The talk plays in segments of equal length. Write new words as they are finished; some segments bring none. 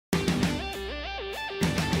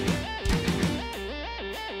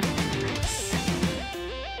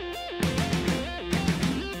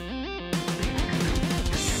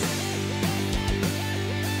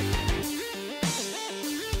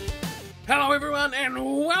Hello everyone and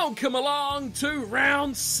welcome along to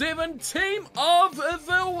round 7 team of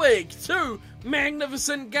the week. Two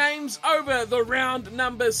magnificent games over the round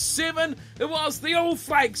number 7. It was the All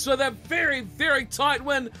Flakes with a very, very tight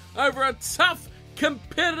win over a tough,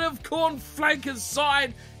 competitive Cornflakers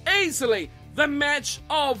side. Easily the match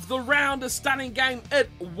of the round, a stunning game it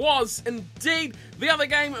was indeed. The other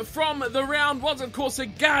game from the round was of course the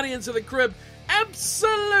Guardians of the Crib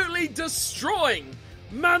absolutely destroying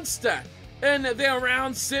Munster in their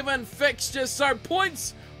round 7 fixture. So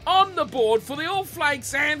points on the board for the All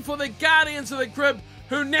Flakes and for the Guardians of the Crib,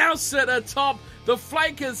 who now sit atop. The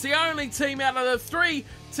Flakers, the only team out of the 3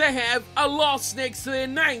 to have a loss next to their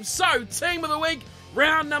name. So team of the week,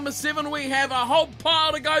 round number 7, we have a whole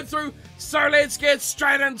pile to go through, so let's get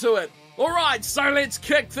straight into it. Alright, so let's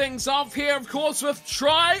kick things off here, of course, with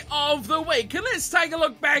Try of the Week. And let's take a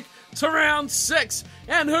look back to round 6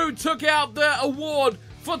 and who took out the award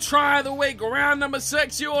for Try of the Week. Round number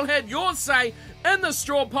 6, you all had your say in the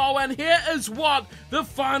straw poll, and here is what the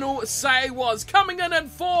final say was. Coming in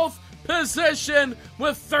 4th position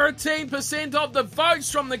with 13% of the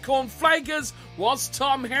votes from the Cornflakers was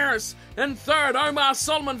Tom Harris. In 3rd, Omar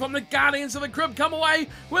Solomon from the Guardians of the Crib come away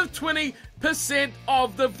with 20%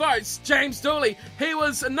 of the votes. James Dooley, he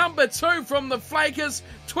was number 2 from the Flakers,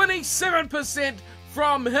 27%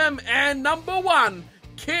 from him. And number 1,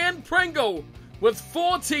 Ken Pringle, with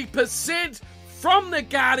 40% from the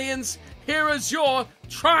Guardians. Here is your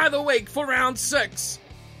Try of the Week for round 6.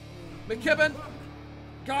 McKibben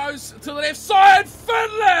goes to the left side.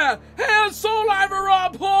 Fiddler! Here's all over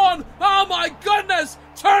Rob Horn. Oh my goodness!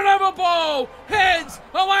 Turnover ball. Heads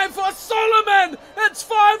away for Solomon. It's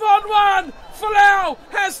 5-on-1. Folau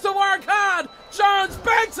has to work hard. Jones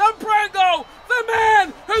backs up Pringle. The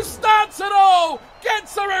man who starts it all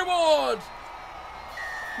gets the reward.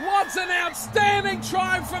 What an outstanding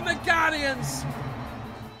try from the Guardians.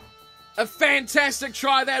 A fantastic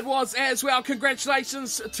try that was as well.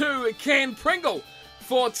 Congratulations to Ken Pringle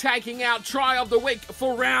for taking out Try of the Week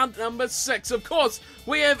for round number 6. Of course,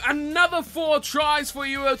 we have another 4 tries for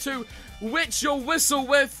you to wet your whistle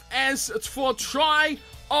with as for Try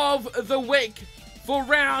of the Week for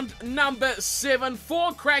round number 7.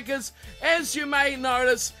 4 crackers, as you may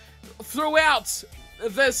notice, throughout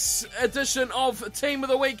this edition of Team of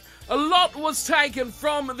the Week. A lot was taken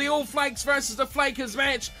from the All Flakes versus the Flakers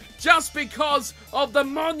match just because of the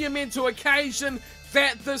monumental occasion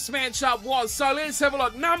that this matchup was. So let's have a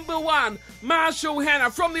look. Number 1, Marshall Hanna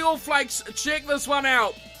from the All Flakes. Check this one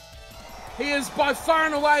out. He is by far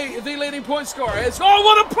and away the leading point scorer. Oh,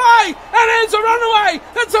 what a play! And it's a runaway!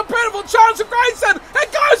 It's a beautiful chance of Grayson! It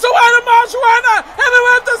goes away to Marshall Hanna! And then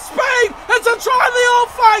with the speed! It's a try of the All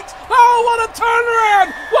Flakes! Oh, what a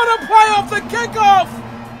turnaround! What a play off the kickoff!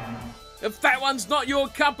 If that one's not your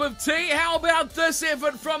cup of tea, how about this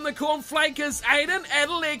effort from the Cornflakers, Aiden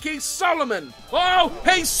Adeleke Solomon? Oh,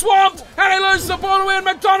 he's swamped, and he loses the ball away in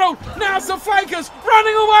McDonald. Now it's the Flakers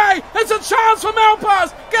running away. It's a chance for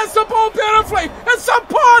Malpass. Gets the ball beautifully. It's a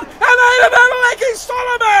pod, and Aiden Adeleke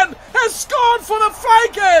Solomon has scored for the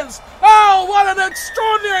Flakers. Oh, what an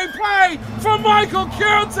extraordinary play from Michael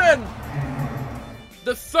Cureton.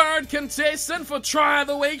 The 3rd contestant for Try of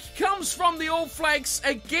the Week comes from the All Flakes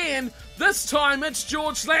again. This time it's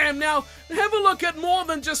George Lamb. Now, have a look at more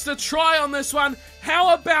than just a try on this one.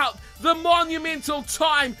 How about the monumental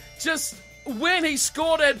time? Just when he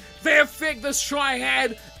scored it, the effect this try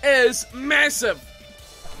had is massive.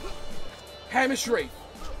 Hamish Reed,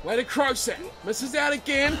 way to Crowsat. Misses out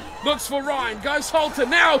again. Looks for Ryan. Goes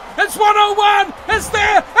Holton. Now it's 1-on-1. It's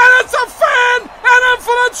there. And it's a fan. And in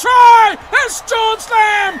for the try. It's George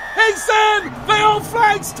Lamb. He's in. The All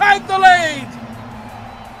Flakes take the lead.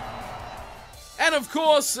 And of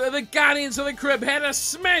course, the Guardians of the Crib had a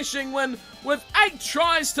smashing win with 8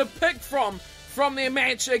 tries to pick from their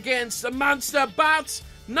match against Munster. But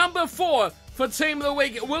number 4 for Team of the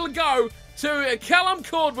Week will go to Callum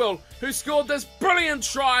Caldwell, who scored this brilliant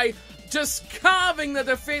try, just carving the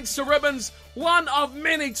defence to ribbons one of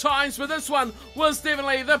many times, but this one was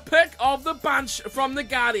definitely the pick of the bunch from the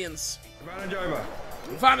Guardians. Advantage over.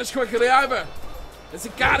 Advantage quickly over. As the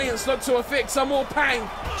Guardians look to affect some more pain.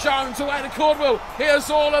 Jones away to Caldwell. Here's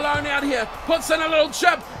all alone out here. Puts in a little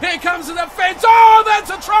chip. Here comes the defence. Oh, that's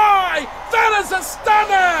a try! That is a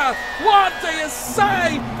stunner! What do you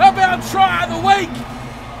say about Try of the Week?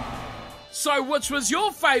 So which was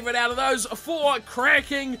your favourite out of those 4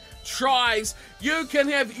 cracking tries? You can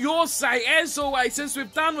have your say, as always, as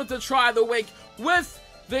we've done with the Try of the Week, with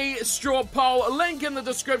the straw poll. A link in the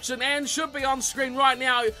description and should be on screen right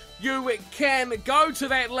now. You can go to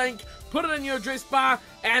that link, put it in your address bar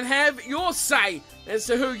and have your say as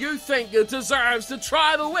to who you think deserves the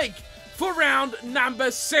try of the week for round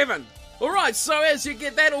number 7. Alright, so as you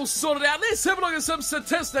get that all sorted out, let's have a look at some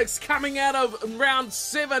statistics coming out of round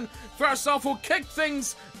 7. First off, we'll kick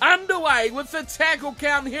things underway with the tackle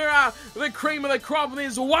count. Here are the cream of the crop, and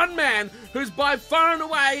there's one man who's by far and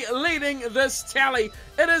away leading this tally.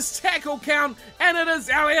 It is tackle count, and it is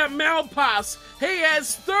Elliot Malpass. He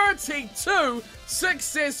has 32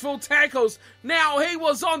 successful tackles. Now, he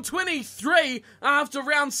was on 23 after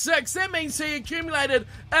round 6. That means he accumulated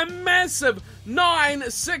a massive 9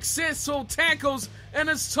 successful tackles in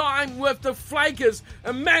his time with the Flakers,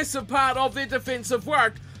 a massive part of their defensive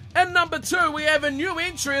work. In number 2, we have a new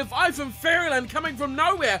entry of Ivan Ferryland coming from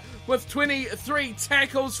nowhere with 23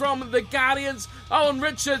 tackles from the Guardians. Owen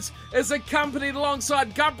Richards is accompanied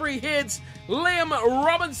alongside Gubry Heads, Liam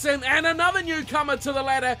Robinson, and another newcomer to the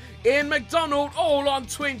ladder, Ian McDonald, all on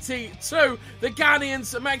 22. The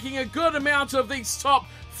Guardians making a good amount of these top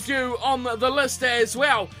few on the list as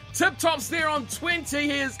well. Tip Top's there on 20.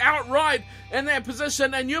 He is outright in that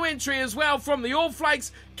position. A new entry as well from the All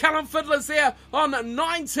Flakes. Callum Fiddler's there on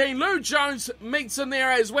 19. Lou Jones meets him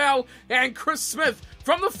there as well. And Chris Smith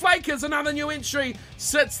from the Flakers, another new entry,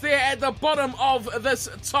 sits there at the bottom of this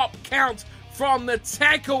top count from the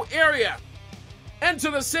tackle area. Into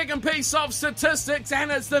the second piece of statistics,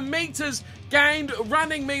 and it's the meters gained,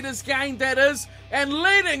 running meters gained that is, and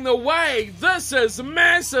leading the way, this is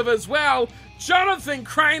massive as well, Jonathan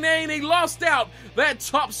Craneen. He lost out that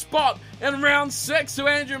top spot in round 6 to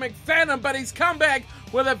Andrew McFadden, but he's come back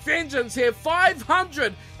with a vengeance here.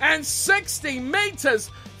 560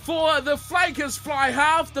 meters for the Flakers fly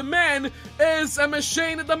half. The man is a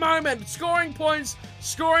machine at the moment, scoring points,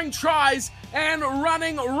 scoring tries, and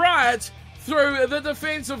running riot through the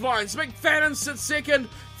defensive lines. McFadden sits second,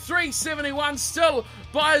 371, still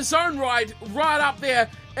by his own right up there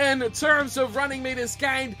in terms of running meters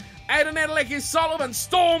gained. Aidan Adeleke-Solomon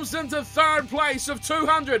storms into third place of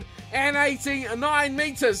 289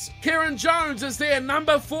 meters. Kieran Jones is there,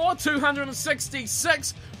 number 4,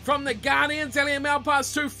 266 from the Guardians. Elliot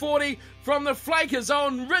Malpass, 240 from the Flakers.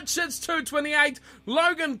 Owen Richards, 228.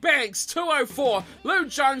 Logan Banks, 204. Lou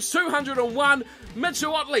Jones, 201.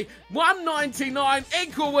 Mitchell Otley, 199,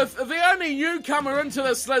 equal with the only newcomer into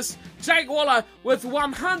this list, Jake Waller, with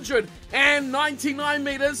 199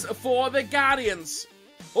 meters for the Guardians.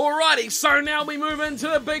 Alrighty, so now we move into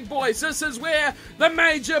the big boys. This is where the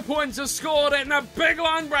major points are scored and the big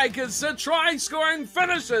line breakers, the try-scoring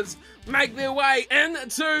finishers, make their way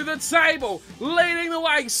into the table. Leading the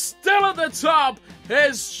way, still at the top,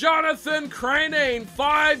 is Jonathan Craneen.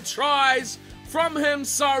 5 tries from him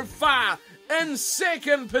so far. In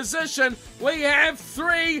second position, we have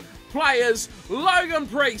 3 players, Logan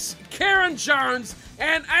Priest, Kieran Jones,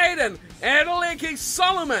 and Aidan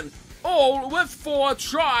Adeleke-Solomon, all with 4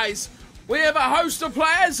 tries. We have a host of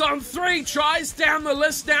players on 3 tries down the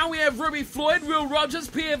list now. We have Ruby Floyd, Will Rogers,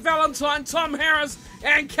 Pierre Valentine, Tom Harris,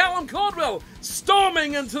 and Callum Caldwell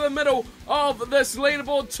storming into the middle of this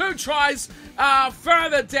leaderboard. 2 tries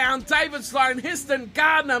further down. David Sloan, Heston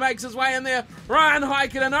Gardner makes his way in there. Ryan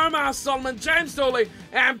Heikkinen, Omar Solomon, James Dooley,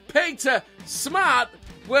 and Peter Smart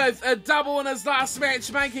with a double in his last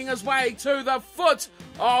match, making his way to the foot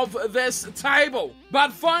of this table.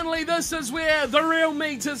 But finally, this is where the real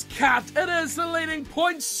meat is cut. It is the leading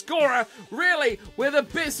point scorer, really, where the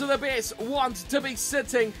best of the best want to be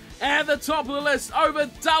sitting at the top of the list. Over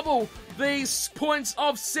double these points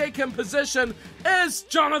of second position is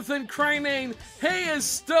Jonathan Craneen. He is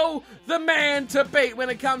still the man to beat when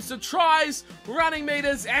it comes to tries, running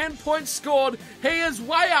meters, and points scored. He is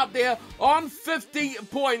way up there on 50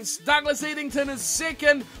 points. Douglas Eddington is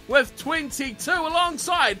second with 22,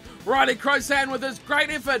 alongside Riley Crosan with his great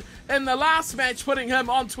effort in the last match, putting him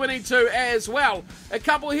on 22 as well. A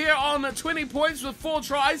couple here on 20 points with 4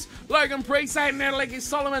 tries. Logan Priest, Aidan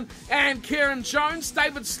Adeleke-Solomon, and Kieran Jones.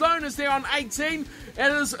 David Sloan is there on 18.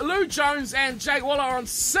 It is Lou Jones and Jake Waller on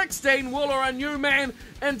 16. Waller, a new man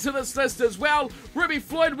into this list as well. Ruby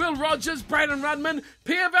Floyd, Will Rogers, Braden Rudman,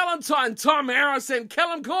 Pierre Valentine, Tom Harris, and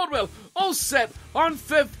Callum Caldwell all sit on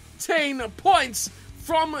 15 points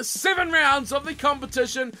from 7 rounds of the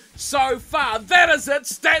competition so far. That is it.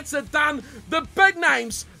 Stats are done. The big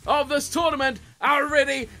names of this tournament are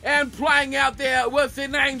ready and playing out there with their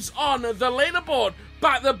names on the leaderboard.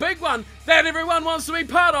 But the big one that everyone wants to be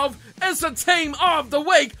part of is the Team of the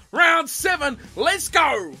Week, Round 7. Let's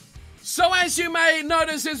go! So as you may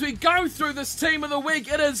notice as we go through this Team of the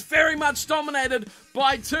Week, it is very much dominated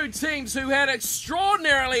by 2 teams who had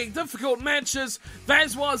extraordinarily difficult matches.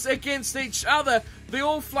 That was against each other. the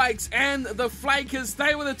All Flakes and the Flakers,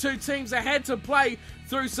 they were the two teams that had to play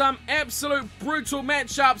through some absolute brutal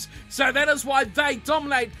matchups, so that is why they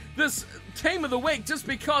dominate this Team of the Week, just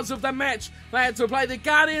because of the match they had to play. The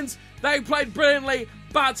Guardians, they played brilliantly,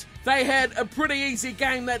 but they had a pretty easy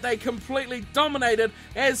game that they completely dominated.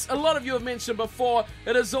 As a lot of you have mentioned before,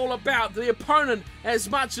 it is all about the opponent as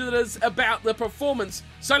much as it is about the performance.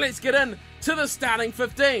 So let's get in to the starting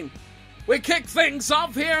 15. We kick things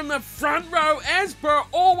off here in the front row as per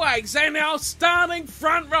always, and our starting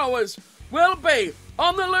front rowers will be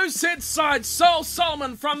on the Lucid side, Sol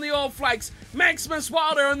Solomon from the All Flakes, Maximus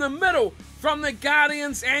Wilder in the middle from the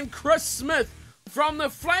Guardians, and Chris Smith from the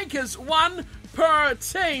Flakers. One per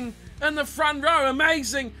team in the front row.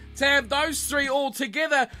 Amazing to have those three all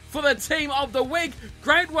together for the Team of the Week.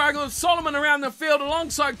 Great work with Solomon around the field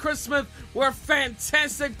alongside Chris Smith. Were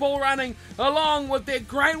fantastic ball running along with their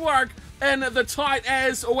great work in the tight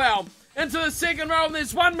as well. Into the second row, and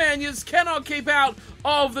there's one man you just cannot keep out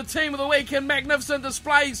of the Team of the Week in magnificent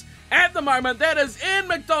displays at the moment. That is Ian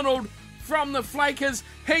McDonald from the Flakers.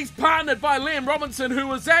 He's partnered by Liam Robinson, who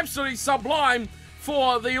was absolutely sublime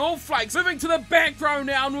for the All Flakes. Moving to the back row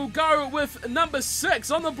now, and we'll go with number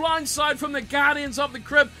 6 on the blind side from the Guardians of the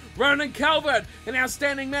Crib, Ronan Calvert. An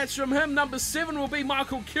outstanding match from him. Number 7 will be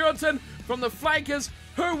Michael Curitin from the Flakers,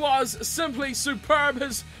 who was simply superb.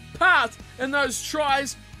 His part in those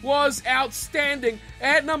tries was outstanding.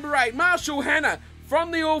 At number 8, Marshall Hanna from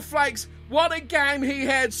the All Flakes. What a game he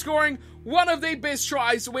had, scoring one of the best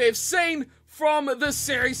tries we've seen from this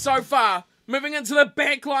series so far. Moving into the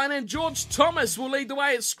back line, and George Thomas will lead the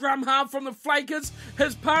way at scrum half from the Flakers.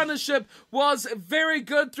 His partnership was very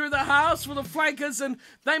good through the halves for the Flakers, and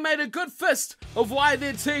they made a good fist of why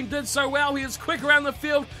their team did so well. He was quick around the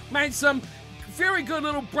field, made some very good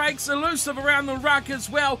little breaks, elusive around the ruck as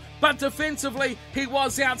well, but defensively he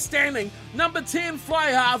was outstanding. Number 10 fly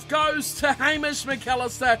half goes to Hamish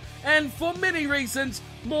McAllister, and for many reasons,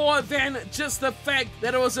 more than just the fact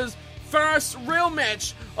that it was his first real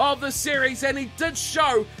match of the series, and he did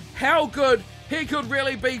show how good he could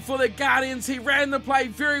really be for the Guardians. He ran the play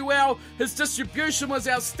very well, his distribution was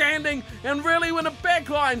outstanding, and really when a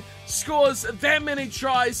backline scores that many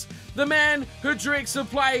tries, the man who directs the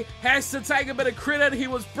play has to take a bit of credit. He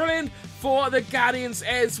was brilliant for the Guardians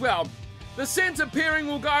as well. The centre pairing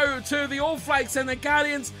will go to the All Flakes and the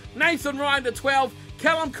Guardians. Nathan Ryan to 12.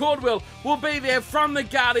 Callum Cordwell will be there from the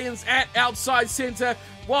Guardians at outside centre.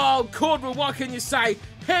 While Cordwell, what can you say?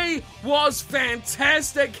 He was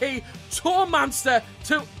fantastic. He tore Munster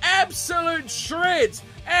to absolute shreds.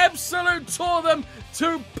 Absolute tore them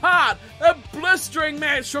to part. A blistering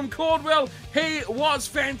match from Cordwell. He was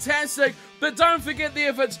fantastic. But don't forget the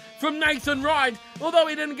efforts from Nathan Ryan. Although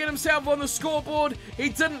he didn't get himself on the scoreboard, he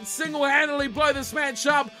didn't single-handedly blow this match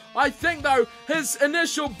up. I think, though, his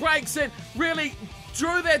initial breaks that really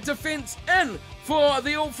drew that defence in for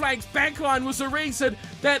the All Flakes backline was the reason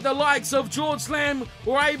that the likes of George Lamb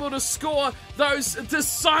were able to score those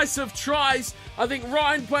decisive tries. I think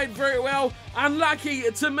Ryan played very well. Unlucky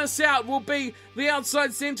to miss out will be the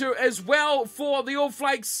outside centre as well for the All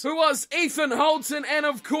Flakes, who was Ethan Holton, and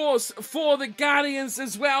of course for the Guardians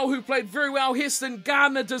as well, who played very well. Heston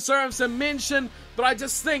Gardner deserves a mention, but I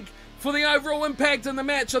just think for the overall impact in the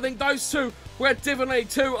match, I think those two were definitely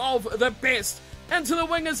two of the best. Into the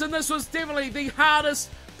wingers, and this was definitely the hardest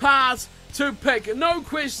part to pick. No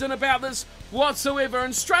question about this whatsoever,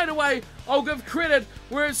 and straight away I'll give credit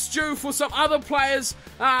where it's due for some other players.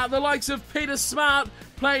 The likes of Peter Smart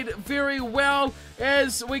played very well,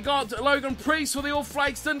 as we got Logan Priest for the All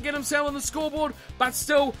Flakes. Didn't get himself on the scoreboard, but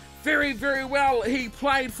still very, very well he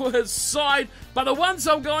played for his side. But the ones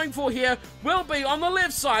I'm going for here will be on the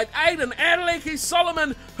left side, Aiden Adeleke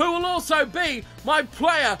Solomon, who will also be my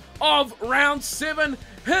player of round 7.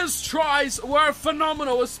 His tries were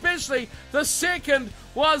phenomenal, especially the second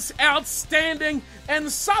was outstanding,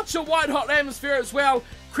 and such a white-hot atmosphere as well.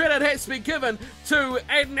 Credit has to be given to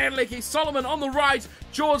Aiden Adeleke Solomon. On the right,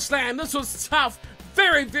 George Lamb. This was tough.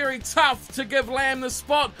 Very, very tough to give Lamb the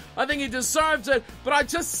spot. I think he deserved it, but I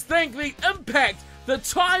just think the impact, the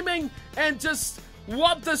timing, and just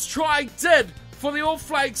what this try did for the All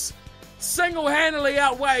Flakes single-handedly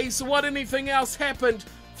outweighs what anything else happened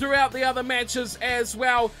throughout the other matches as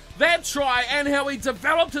well. That try and how he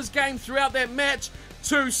developed his game throughout that match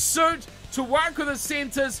to suit, to work with the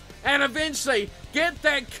centres, and eventually get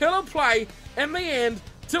that killer play in the end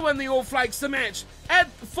to win the All Flakes the match. At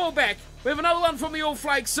fullback, we have another one from the All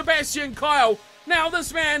Flakes, Sebastian Kyle. Now,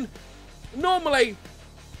 this man, normally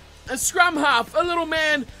a scrum half, a little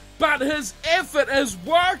man, but his effort, his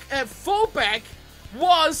work at fullback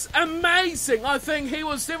was amazing. I think he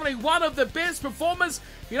was definitely one of the best performers.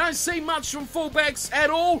 You don't see much from fullbacks at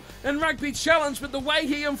all in Rugby Challenge, but the way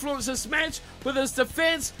he influenced this match with his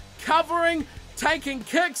defence, covering, taking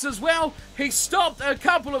kicks as well. He stopped a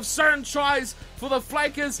couple of certain tries for the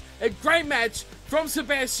Flakers. A great match from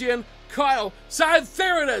Sebastian Kyle. So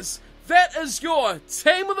there it is. That is your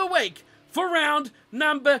Team of the Week for round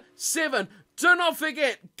number 7. Do not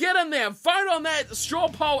forget, get in there, vote on that straw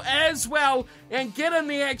poll as well, and get in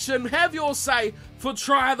the action. Have your say for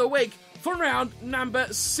Try of the Week for round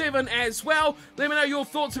number 7 as well. Let me know your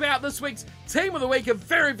thoughts about this week's Team of the Week. A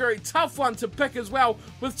very, very tough one to pick as well,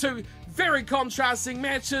 with two very contrasting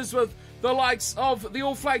matches with the likes of the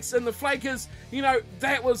All Flakes and the Flakers. You know,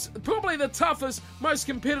 that was probably the toughest, most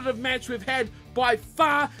competitive match we've had by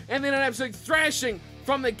far, and then an absolute thrashing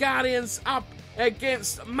from the Guardians up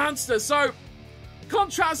against Munster. So,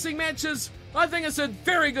 contrasting matches. I think it's a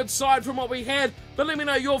very good side from what we had, but let me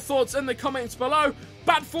know your thoughts in the comments below.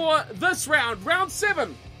 But for this round, round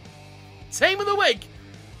 7, Team of the Week,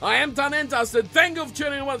 I am done and dusted. Thank you for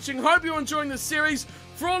tuning and watching. Hope you're enjoying this series.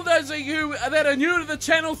 For all of those of you that are new to the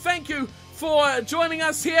channel, thank you for joining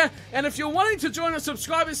us here. And if you're wanting to join a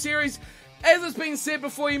subscriber series, as has been said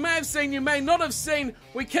before, you may have seen, you may not have seen,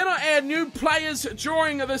 we cannot add new players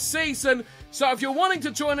during the season. So if you're wanting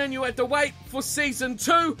to join in, you have to wait for Season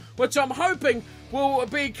 2, which I'm hoping will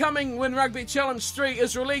be coming when Rugby Challenge 3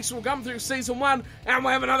 is released. We'll come through Season 1 and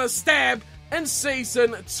we'll have another stab in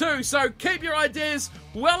Season 2. So keep your ideas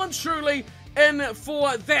well and truly in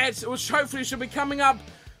for that, which hopefully should be coming up.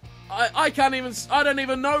 I don't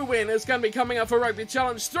even know when it's going to be coming up for Rugby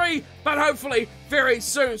Challenge 3, but hopefully very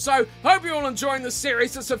soon. So, hope you're all enjoying this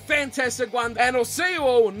series. It's a fantastic one, and I'll see you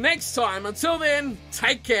all next time. Until then,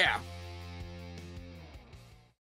 take care.